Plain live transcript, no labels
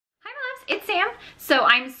it's Sam. So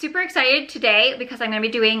I'm super excited today because I'm gonna be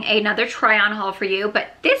doing another try on haul for you, but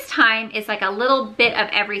this time it's like a little bit of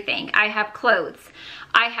everything. I have clothes,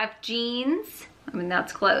 I have jeans, I mean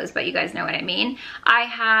that's clothes, but you guys know what I mean. I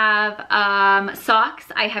have socks,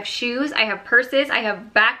 I have shoes, I have purses, I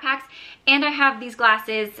have backpacks, and I have these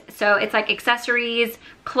glasses. So it's like accessories,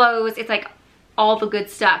 clothes, it's like all the good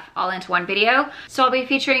stuff all into one video. So I'll be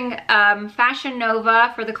featuring Fashion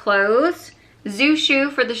Nova for the clothes,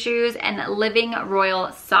 ZOOSHOO for the shoes, and Living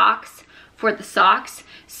Royal Socks for the socks.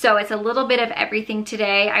 So it's a little bit of everything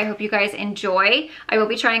today. I hope you guys enjoy. I will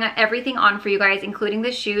be trying everything on for you guys, including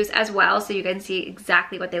the shoes as well, so you can see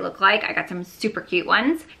exactly what they look like. I got some super cute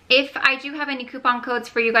ones. If I do have any coupon codes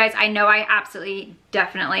for you guys, I know I absolutely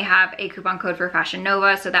definitely have a coupon code for Fashion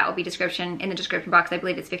Nova, so that will be in the description box. I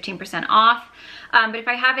believe it's 15% off. But if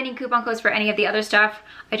I have any coupon codes for any of the other stuff,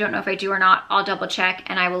 I don't know if I do or not, I'll double check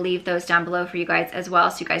and I will leave those down below for you guys as well,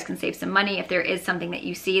 so you guys can save some money if there is something that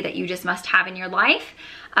you see that you just must have in your life.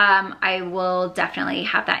 I will definitely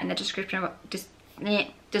have that in the description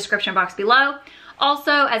box below.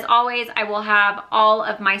 Also, as always, I will have all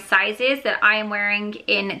of my sizes that I am wearing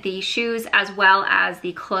in the shoes as well as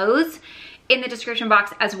the clothes in the description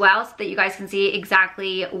box as well, so that you guys can see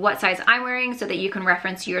exactly what size I'm wearing, so that you can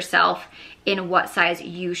reference yourself in what size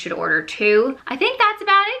you should order too. I think that's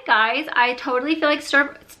about it, guys. I totally feel like Steve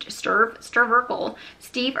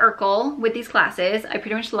Urkel with these glasses. I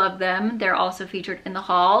pretty much love them. They're also featured in the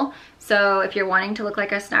haul. So if you're wanting to look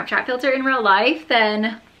like a Snapchat filter in real life,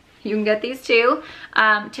 then you can get these too.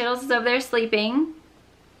 Tittles is over there sleeping.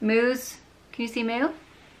 Moo's, can you see Moo?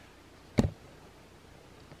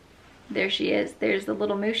 There she is. There's the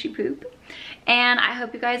little mooshy poop. And I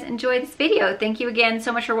hope you guys enjoy this video. Thank you again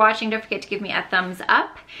so much for watching. Don't forget to give me a thumbs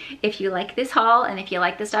up if you like this haul and if you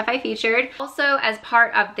like the stuff I featured. Also, as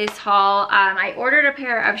part of this haul, I ordered a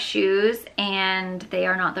pair of shoes and they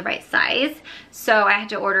are not the right size. So I had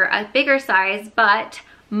to order a bigger size, but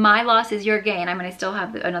my loss is your gain. I'm gonna still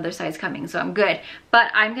have another size coming, so I'm good.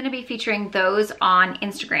 But I'm gonna be featuring those on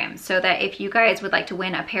Instagram, so that if you guys would like to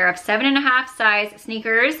win a pair of 7.5 size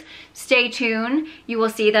sneakers, stay tuned. You will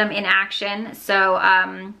see them in action. So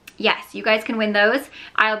yes, you guys can win those.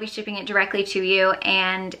 I'll be shipping it directly to you,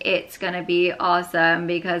 and it's gonna be awesome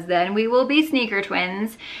because then we will be sneaker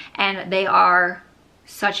twins, and they are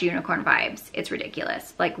such unicorn vibes. It's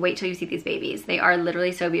ridiculous. Like, wait till you see these babies. They are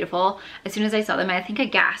literally so beautiful. As soon as I saw them, I think I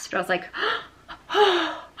gasped. I was like,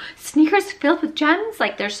 oh, sneakers filled with gems?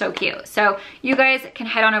 Like, they're so cute. So you guys can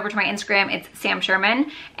head on over to my Instagram. It's Sam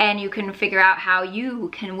Sherman, and you can figure out how you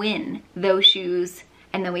can win those shoes,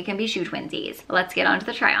 and then we can be shoe twinsies. Let's get on to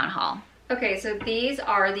the try on haul. Okay, so these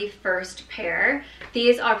are the first pair.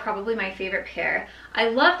 These are probably my favorite pair. I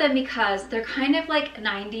love them because they're kind of like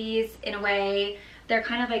 90s in a way. They're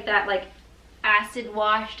kind of like that, like acid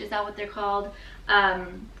washed, is that what they're called,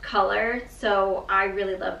 color. So I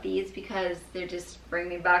really love these because they just bring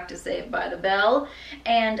me back to Saved by the Bell.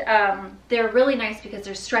 And they're really nice because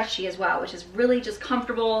they're stretchy as well, which is really just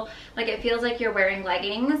comfortable. Like, it feels like you're wearing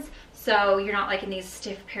leggings, so you're not like in these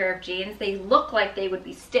stiff pair of jeans. They look like they would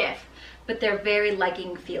be stiff, but they're very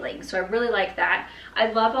legging feeling. So I really like that.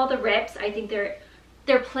 I love all the rips. I think they're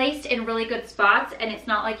placed in really good spots, and it's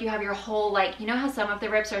not like you have your whole, like, you know how some of the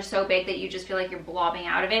rips are so big that you just feel like you're blobbing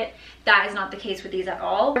out of it? That is not the case with these at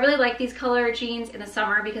all. I really like these color jeans in the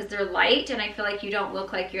summer because they're light, and I feel like you don't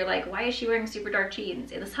look like you're like, why is she wearing super dark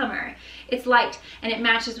jeans in the summer? It's light, and it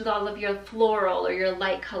matches with all of your floral or your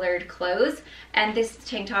light colored clothes, and this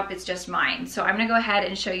tank top is just mine. So I'm gonna go ahead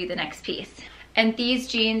and show you the next piece. And these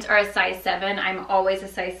jeans are a size 7. I'm always a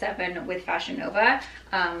size 7 with Fashion Nova.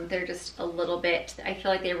 They're just a little bit, I feel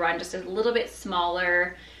like they run just a little bit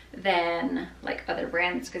smaller than like other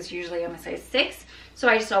brands, because usually I'm a size 6. So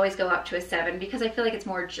I just always go up to a 7 because I feel like it's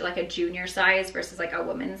more like a junior size versus like a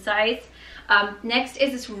woman's size. Next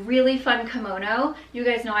is this really fun kimono. You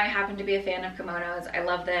guys know I happen to be a fan of kimonos. I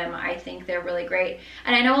love them. I think they're really great.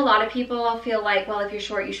 And I know a lot of people feel like, well, if you're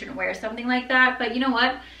short, you shouldn't wear something like that. But you know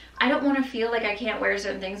what? I don't want to feel like I can't wear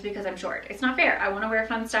certain things because I'm short. It's not fair. I want to wear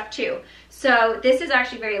fun stuff too. So this is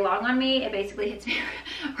actually very long on me. It basically hits me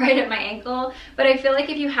right at my ankle. But I feel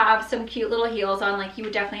like if you have some cute little heels on, like, you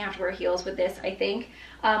would definitely have to wear heels with this, I think.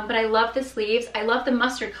 But I love the sleeves. I love the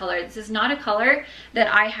mustard color. This is not a color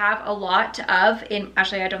that I have a lot of.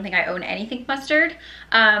 Actually, I don't think I own anything mustard.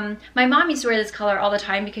 My mom used to wear this color all the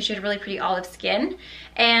time because she had really pretty olive skin.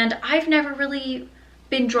 And I've never really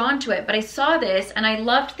been drawn to it, but I saw this and I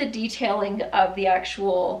loved the detailing of the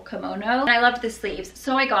actual kimono, and I loved the sleeves,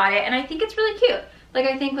 so I got it, and I think it's really cute. Like,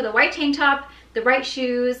 I think with a white tank top, the right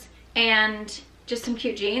shoes, and just some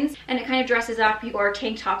cute jeans, and it kind of dresses up your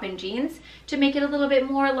tank top and jeans to make it a little bit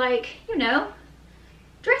more like, you know,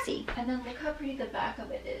 dressy. And then look how pretty the back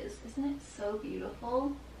of it is. Isn't it so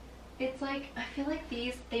beautiful? It's like, I feel like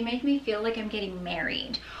these, they make me feel like I'm getting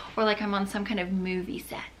married or like I'm on some kind of movie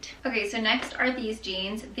set. Okay, so next are these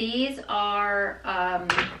jeans. These are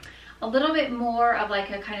a little bit more of like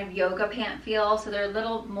a kind of yoga pant feel. So they're a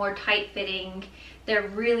little more tight fitting. They're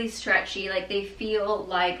really stretchy, like they feel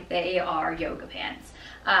like they are yoga pants.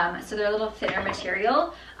 So they're a little thinner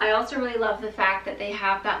material. I also really love the fact that they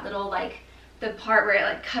have that little like, the part where it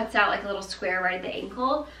like cuts out like a little square right at the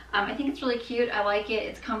ankle. I think it's really cute. I like it.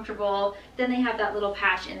 It's comfortable. Then they have that little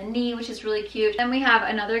patch in the knee, which is really cute. Then we have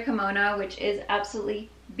another kimono, which is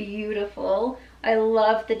absolutely beautiful. I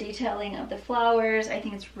love the detailing of the flowers. I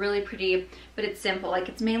think it's really pretty, but it's simple. Like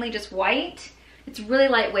it's mainly just white. It's really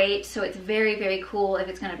lightweight, so it's very, very cool if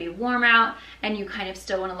it's gonna be warm out and you kind of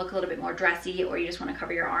still wanna look a little bit more dressy, or you just wanna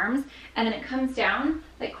cover your arms. And then it comes down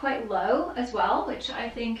like quite low as well, which I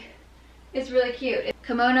think is really cute.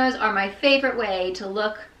 Kimonos are my favorite way to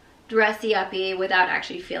look dressy-uppy without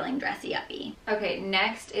actually feeling dressy-uppy. Okay,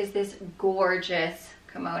 next is this gorgeous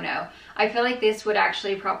kimono. I feel like this would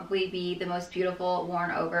actually probably be the most beautiful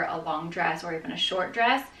worn over a long dress or even a short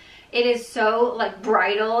dress. It is so like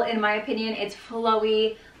bridal in my opinion. It's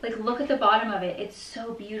flowy. Like look at the bottom of it. It's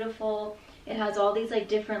so beautiful. It has all these like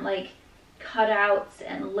different like cutouts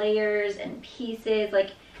and layers and pieces.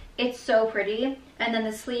 Like it's so pretty. And then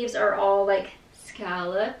the sleeves are all like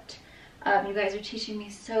scalloped. You guys are teaching me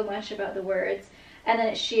so much about the words. And then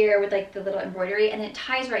it's sheer with like the little embroidery, and it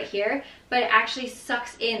ties right here, but it actually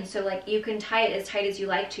sucks in, so like you can tie it as tight as you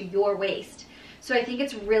like to your waist. So I think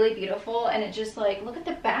it's really beautiful, and it just like, look at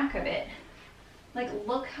the back of it. Like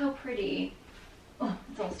look how pretty. Oh,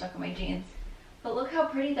 it's all stuck on my jeans. But look how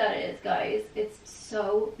pretty that is, guys. It's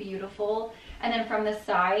so beautiful. And then from the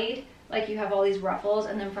side, like you have all these ruffles,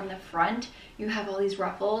 and then from the front, you have all these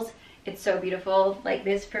ruffles. It's so beautiful. Like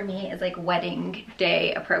this for me is like wedding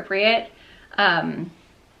day appropriate.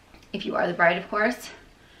 If you are the bride, of course.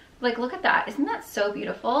 Like look at that. Isn't that so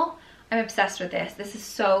beautiful? I'm obsessed with this. This is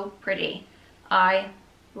so pretty. I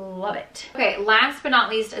love it. Okay, last but not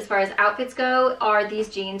least, as far as outfits go, are these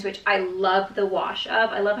jeans, which I love the wash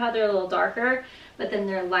of. I love how they're a little darker, but then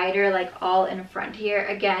they're lighter, like all in front here.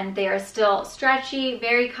 Again, they are still stretchy,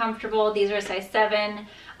 very comfortable. These are a size 7.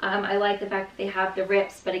 I like the fact that they have the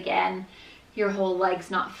rips, but again, your whole leg's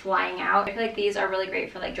not flying out. I feel like these are really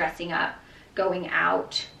great for like dressing up, going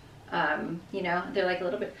out. You know, they're like a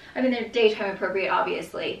little bit, I mean, they're daytime appropriate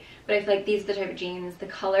obviously, but I feel like these are the type of jeans, the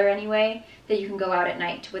color anyway, that you can go out at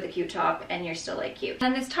night with a cute top and you're still like cute.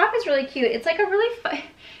 And this top is really cute. It's like a really fun,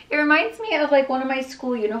 it reminds me of like one of my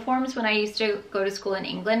school uniforms when I used to go to school in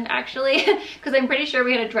England actually, because I'm pretty sure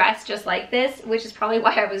we had a dress just like this, which is probably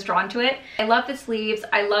why I was drawn to it. I love the sleeves.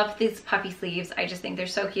 I love these puffy sleeves. I just think they're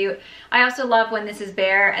so cute. I also love when this is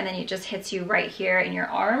bare and then it just hits you right here in your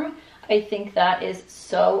arm. I think that is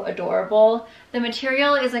so adorable. The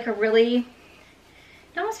material is like a really,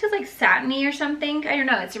 it almost feels like satiny or something. I don't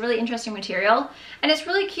know. It's a really interesting material and it's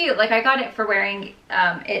really cute. Like I got it for wearing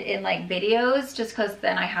it in like videos, just because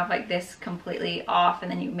then I have like this completely off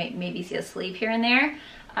and then you maybe see a sleeve here and there.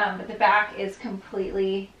 But the back is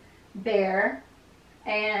completely bare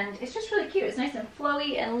and it's just really cute. It's nice and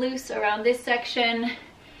flowy and loose around this section.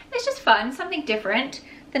 It's just fun, something different.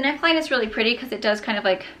 The neckline is really pretty because it does kind of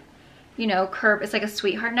like, you know, curve. It's like a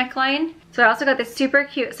sweetheart neckline. So I also got this super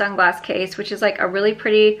cute sunglass case, which is like a really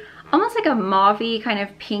pretty, almost like a mauve-y kind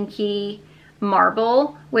of pinky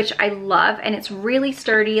marble, which I love. And it's really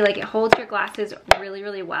sturdy. Like it holds your glasses really,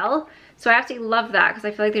 really well. So I absolutely love that because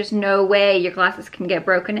I feel like there's no way your glasses can get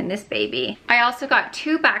broken in this baby. I also got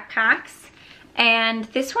 2 backpacks, and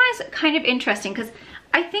this one is kind of interesting because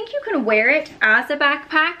I think you can wear it as a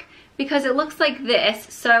backpack, because it looks like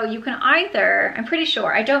this. So you can either, I'm pretty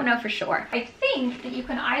sure, I don't know for sure, I think that you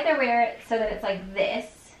can either wear it so that it's like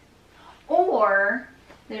this, or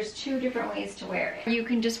there's 2 different ways to wear it. You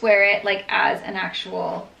can just wear it like as an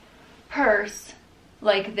actual purse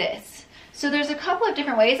like this. So there's a couple of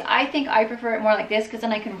different ways. I think I prefer it more like this because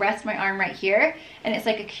then I can rest my arm right here and it's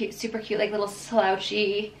like a cute, super cute, like little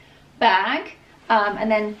slouchy bag. And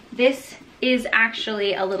then this is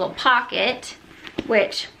actually a little pocket,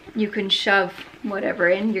 which you can shove whatever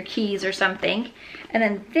in, your keys or something. And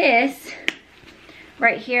then this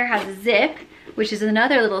right here has a zip, which is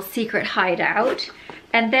another little secret hideout.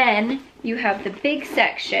 And then you have the big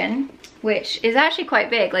section, which is actually quite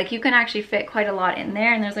big. Like you can actually fit quite a lot in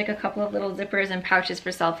there. And there's like a couple of little zippers and pouches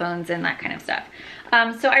for cell phones and that kind of stuff.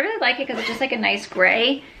 So I really like it because it's just like a nice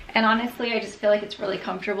gray. And honestly, I just feel like it's really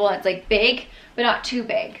comfortable. It's like big, but not too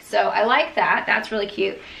big. So I like that. That's really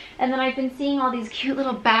cute. And then I've been seeing all these cute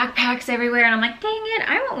little backpacks everywhere, and I'm like, dang it,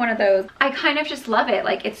 I want one of those. I kind of just love it.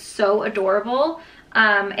 Like, it's so adorable.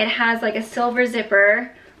 It has like a silver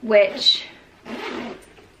zipper, which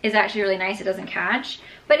is actually really nice. It doesn't catch,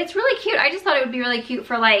 but it's really cute. I just thought it would be really cute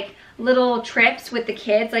for like little trips with the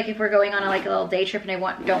kids. Like if we're going on a little day trip and I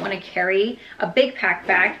don't want to carry a big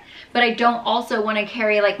backpack, but I don't also want to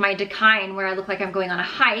carry like my Dakine where I look like I'm going on a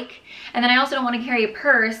hike. And then I also don't want to carry a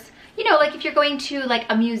purse, you know, like if you're going to like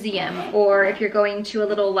a museum or if you're going to a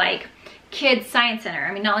little like kids science center.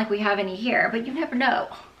 I mean, not like we have any here, but you never know.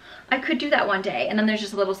 I could do that one day. And then there's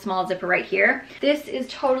just a little small zipper right here. This is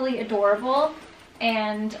totally adorable.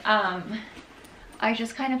 And I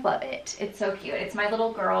just kind of love it. It's so cute. It's my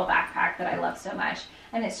little girl backpack that I love so much.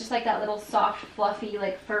 And it's just like that little soft, fluffy,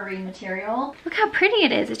 like furry material. Look how pretty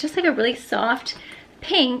it is. It's just like a really soft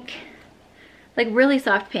pink, like really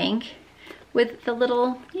soft pink with the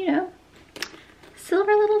little, you know,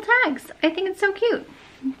 silver little tags. I think it's so cute.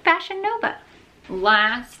 Fashion Nova.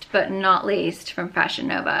 Last but not least from Fashion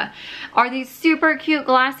Nova are these super cute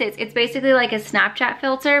glasses. It's basically like a Snapchat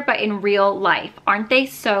filter, but in real life. Aren't they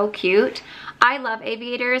so cute? I love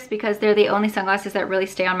aviators because they're the only sunglasses that really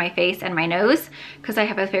stay on my face and my nose, because I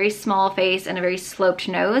have a very small face and a very sloped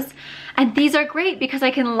nose. And these are great because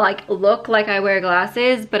I can like look like I wear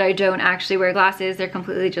glasses, but I don't actually wear glasses. They're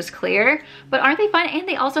completely just clear. But aren't they fun? And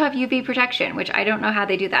they also have UV protection, which I don't know how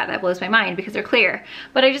they do that. That blows my mind because they're clear.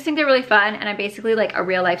 But I just think they're really fun, and I'm basically like a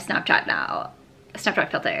real life Snapchat now. A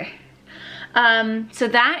Snapchat filter. So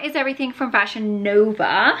that is everything from Fashion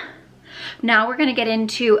Nova. Now we're gonna get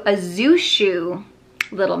into a ZOOSHOO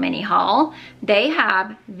little mini haul. They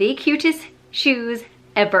have the cutest shoes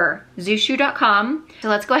ever. ZOOSHOO.com. So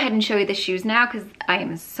let's go ahead and show you the shoes now because I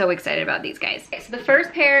am so excited about these guys. Okay, so the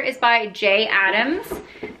first pair is by J. Adams,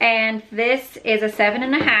 and this is a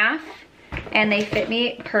 7.5, and they fit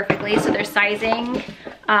me perfectly. So their sizing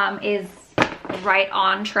is right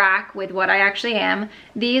on track with what I actually am.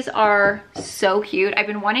 These are so cute. I've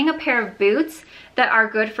been wanting a pair of boots that are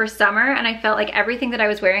good for summer, and I felt like everything that I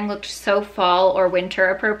was wearing looked so fall or winter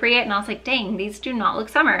appropriate, and I was like, dang, these do not look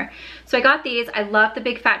summer. So I got these. I love the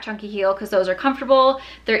big fat chunky heel because those are comfortable.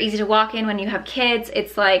 They're easy to walk in when you have kids.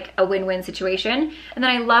 It's like a win-win situation. And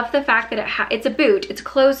then I love the fact that it's a boot. It's a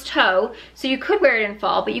closed toe, so you could wear it in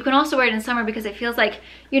fall, but you can also wear it in summer because it feels like,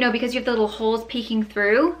 you know, because you have the little holes peeking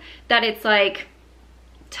through, that it's like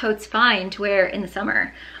totes fine to wear in the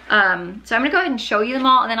summer. So I'm gonna go ahead and show you them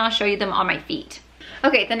all, and then I'll show you them on my feet.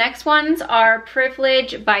 Okay, the next ones are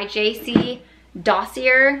Privilege by JC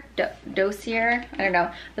Dossier. Dossier? I don't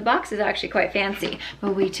know. The box is actually quite fancy,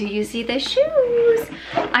 but wait till you see the shoes.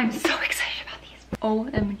 I'm so excited about these.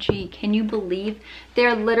 OMG, can you believe?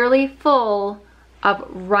 They're literally full of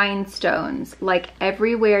rhinestones. Like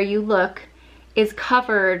everywhere you look is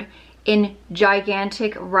covered in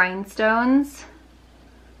gigantic rhinestones.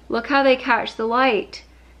 Look how they catch the light.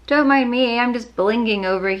 Don't mind me, I'm just blinging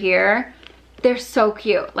over here. They're so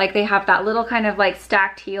cute. Like they have that little kind of like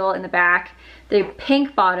stacked heel in the back, the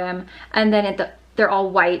pink bottom, and then they're all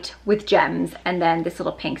white with gems, and then this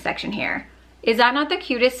little pink section here. Is that not the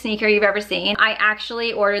cutest sneaker you've ever seen? I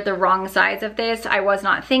actually ordered the wrong size of this. I was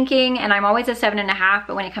not thinking, and I'm always a 7.5,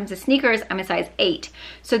 but when it comes to sneakers, I'm a size 8.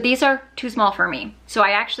 So these are too small for me. So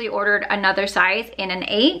I actually ordered another size in an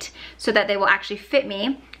 8 so that they will actually fit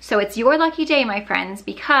me. So it's your lucky day, my friends,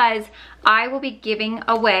 because I will be giving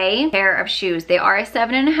away a pair of shoes. They are a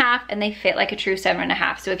 7.5 and they fit like a true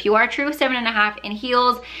 7.5. So if you are a true 7.5 in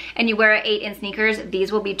heels and you wear an 8 in sneakers,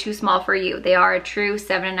 these will be too small for you. They are a true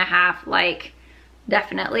 7.5, like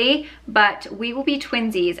definitely, but we will be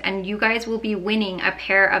twinsies and you guys will be winning a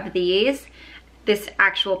pair of these, this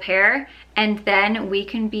actual pair, and then we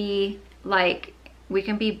can be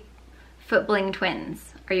foot bling twins.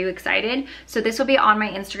 Are you excited? So this will be on my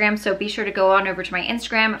Instagram, so be sure to go on over to my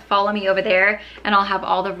Instagram, follow me over there, and I'll have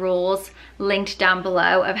all the rules linked down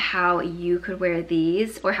below of how you could wear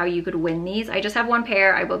these or how you could win these. I just have one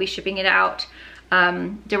pair. I will be shipping it out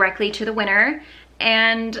directly to the winner,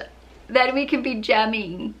 and then we can be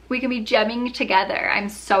gemming. We can be gemming together. I'm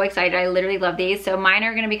so excited. I literally love these. So mine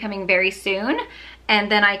are gonna be coming very soon, and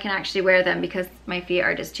then I can actually wear them because my feet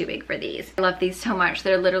are just too big for these. I love these so much.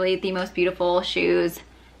 They're literally the most beautiful shoes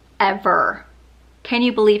ever. Can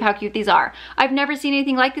you believe how cute these are? I've never seen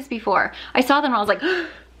anything like this before. I saw them and I was like,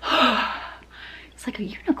 it's like a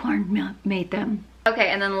unicorn made them. Okay,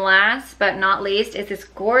 and then last but not least is this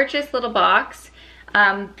gorgeous little box.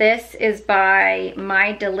 This is by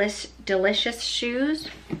My Delicious Shoes.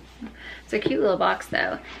 It's a cute little box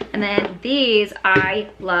though. And then these I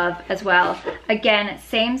love as well. Again,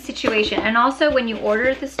 same situation. And also when you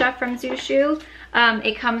order the stuff from ZOOSHOO,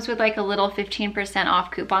 it comes with like a little 15%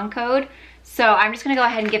 off coupon code. So I'm just gonna go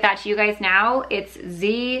ahead and give that to you guys now. It's it's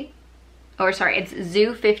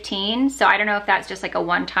ZOO15. So I don't know if that's just like a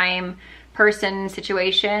one-time person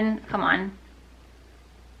situation. Come on,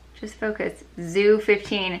 just focus.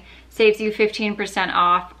 ZOO15 saves you 15%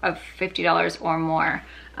 off of $50 or more.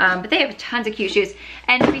 But they have tons of cute shoes.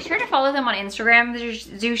 And be sure to follow them on Instagram,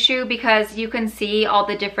 ZOOSHOO, because you can see all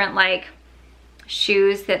the different like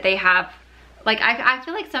shoes that they have. Like I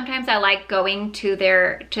feel like sometimes I like going to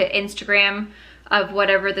Instagram of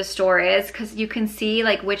whatever the store is, because you can see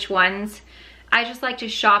like which ones. I just like to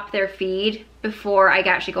shop their feed before I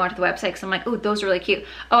actually go onto the website, because I'm like, oh, those are really cute.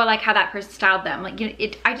 Oh, I like how that person styled them. Like, you know,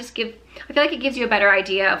 I feel like it gives you a better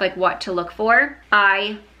idea of like what to look for.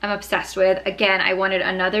 I am obsessed with. Again, I wanted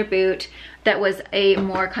another boot that was a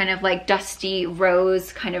more kind of like dusty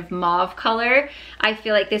rose kind of mauve color. I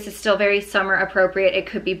feel like this is still very summer appropriate. It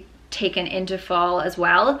could be taken into fall as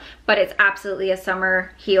well, but it's absolutely a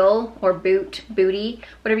summer heel or booty,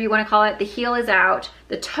 whatever you want to call it. The heel is out,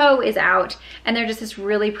 the toe is out, and they're just this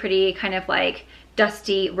really pretty kind of like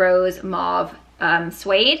dusty rose mauve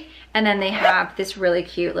suede. And then they have this really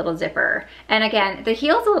cute little zipper. And again, the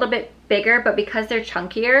heel's a little bit bigger, but because they're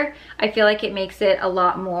chunkier, I feel like it makes it a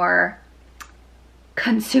lot more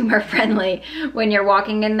consumer friendly when you're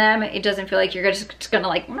walking in them. It doesn't feel like you're just gonna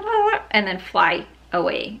like and then fly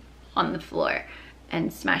away on the floor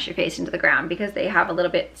and smash your face into the ground, because they have a little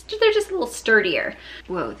bit, they're just a little sturdier.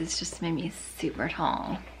 Whoa, this just made me super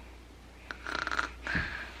tall.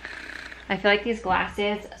 I feel like these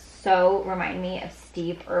glasses so remind me of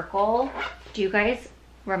Steve Urkel. Do you guys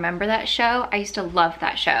remember that show? I used to love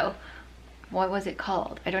that show. What was it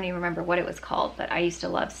called? I don't even remember what it was called, but I used to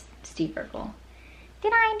love Steve Urkel.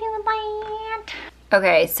 Did I do that?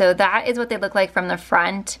 Okay, so that is what they look like from the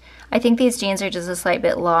front. I think these jeans are just a slight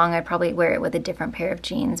bit long. I'd probably wear it with a different pair of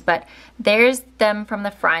jeans, but there's them from the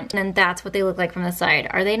front, and then that's what they look like from the side.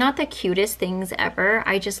 Are they not the cutest things ever?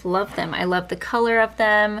 I just love them. I love the color of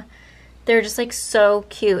them. They're just like so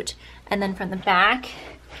cute. And then from the back,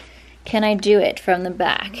 can I do it from the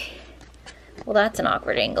back? Well, that's an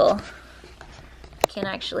awkward angle. I can't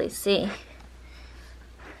actually see.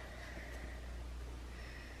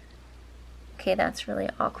 Okay, that's really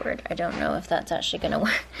awkward. I don't know if that's actually gonna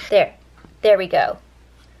work. There we go.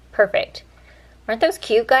 Perfect. Aren't those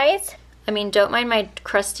cute, guys? I mean, don't mind my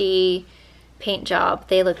crusty paint job.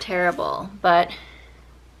 They look terrible, but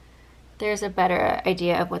there's a better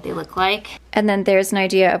idea of what they look like. And then there's an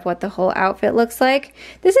idea of what the whole outfit looks like.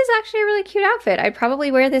 This is actually a really cute outfit. I'd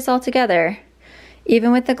probably wear this all together.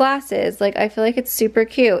 Even with the glasses, like I feel like it's super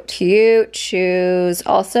cute. Cute shoes.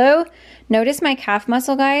 Also, notice my calf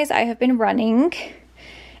muscle, guys. I have been running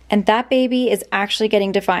and that baby is actually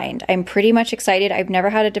getting defined. I'm pretty much excited. I've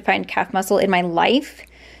never had a defined calf muscle in my life.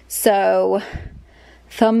 So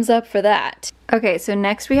thumbs up for that. Okay, so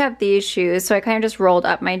next we have these shoes. So I kind of just rolled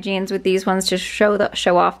up my jeans with these ones to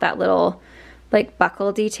show off that little like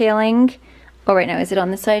buckle detailing. Oh, right now, is it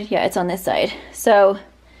on this side? Yeah, it's on this side. So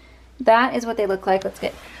that is what they look like. Let's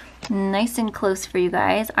get nice and close for you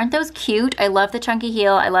guys. Aren't those cute? I love the chunky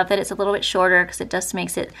heel. I love that it's a little bit shorter because it just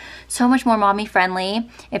makes it so much more mommy friendly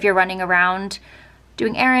if you're running around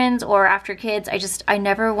doing errands or after kids. I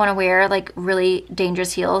never want to wear like really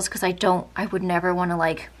dangerous heels because I would never want to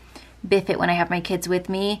like biff it when I have my kids with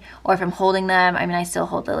me or if I'm holding them. I mean, I still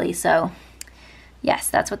hold Lily. So yes,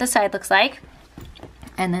 that's what the side looks like.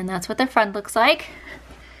 And then that's what the front looks like.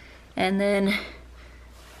 And then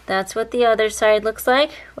that's what the other side looks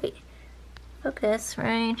like. Wait, focus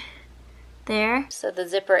right there. So the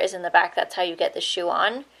zipper is in the back. That's how you get the shoe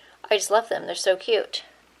on. I just love them. They're so cute.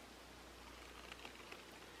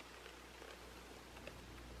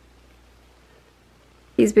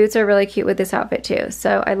 These boots are really cute with this outfit too.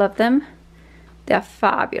 So I love them. They're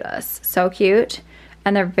fabulous. So cute.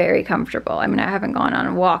 And they're very comfortable. I mean, I haven't gone on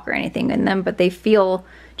a walk or anything in them, but they feel,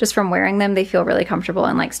 just from wearing them, they feel really comfortable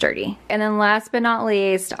and like sturdy. And then last but not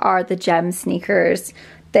least are the gem sneakers.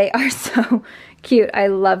 They are so cute. I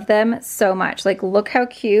love them so much. Like, look how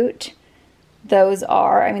cute those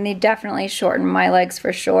are. I mean, they definitely shorten my legs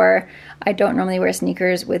for sure. I don't normally wear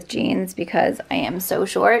sneakers with jeans because I am so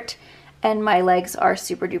short and my legs are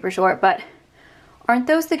super duper short, but aren't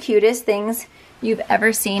those the cutest things you've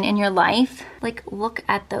ever seen in your life? Like, look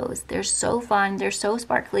at those. They're so fun. They're so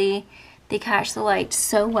sparkly. They catch the light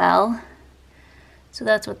so well. So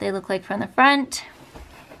that's what they look like from the front.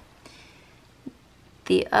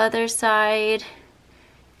 The other side.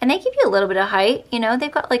 And they give you a little bit of height, you know,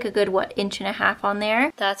 they've got like a good, what, 1.5 inches on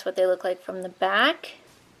there. That's what they look like from the back.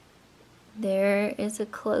 There is a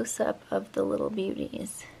close-up of the little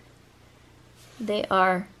beauties. They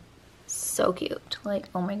are so cute, like,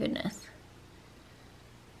 oh my goodness.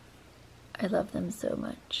 I love them so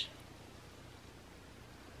much.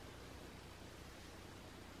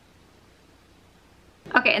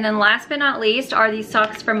 Okay, and then last but not least are these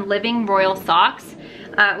socks from Living Royal Socks.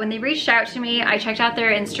 When they reached out to me, I checked out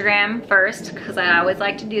their Instagram first because I always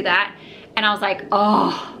like to do that. And I was like,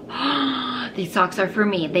 oh, these socks are for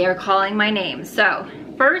me. They are calling my name. So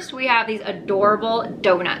first we have these adorable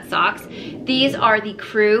donut socks. These are the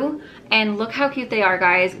Crew, and look how cute they are,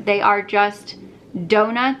 guys. They are just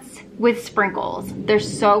donuts with sprinkles. They're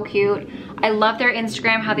so cute. I love their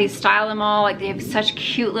Instagram, how they style them all. Like, they have such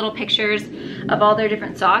cute little pictures of all their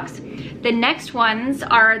different socks. The next ones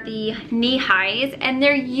are the knee highs, and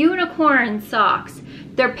they're unicorn socks.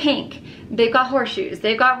 They're pink. They've got horseshoes.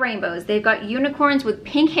 They've got rainbows. They've got unicorns with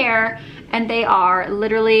pink hair, and they are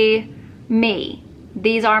literally me.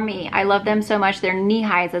 These are me. I love them so much. They're knee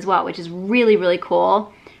highs as well, which is really, really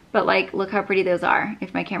cool. But like, look how pretty those are.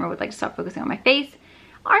 If my camera would like to stop focusing on my face.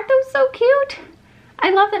 Aren't those so cute?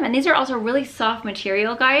 I love them. And these are also really soft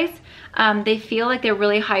material, guys. They feel like they're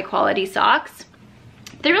really high quality socks.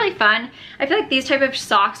 They're really fun. I feel like these type of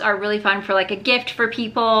socks are really fun for like a gift for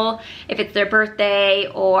people, if it's their birthday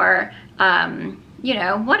or, you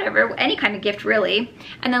know, whatever, any kind of gift really.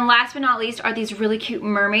 And then last but not least are these really cute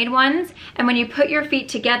mermaid ones. And when you put your feet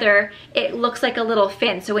together, it looks like a little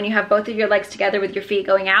fin. So when you have both of your legs together with your feet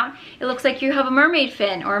going out, it looks like you have a mermaid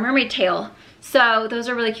fin or a mermaid tail. So those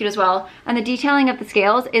are really cute as well. And the detailing of the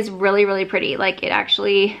scales is really, really pretty. Like, it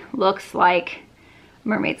actually looks like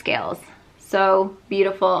mermaid scales. So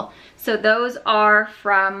beautiful. So those are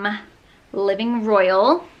from Living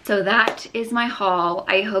Royal. So that is my haul.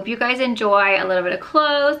 I hope you guys enjoy a little bit of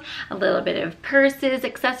clothes, a little bit of purses,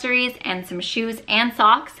 accessories, and some shoes and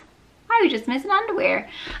socks. I was just missing underwear.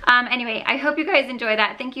 Anyway, I hope you guys enjoy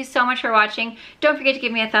that. Thank you so much for watching. Don't forget to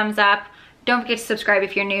give me a thumbs up. Don't forget to subscribe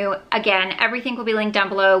if you're new. Again, everything will be linked down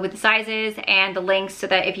below with the sizes and the links so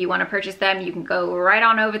that if you want to purchase them, you can go right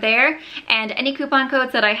on over there. And any coupon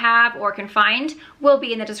codes that I have or can find will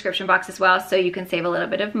be in the description box as well, so you can save a little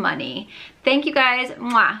bit of money. Thank you guys.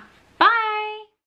 Mwah.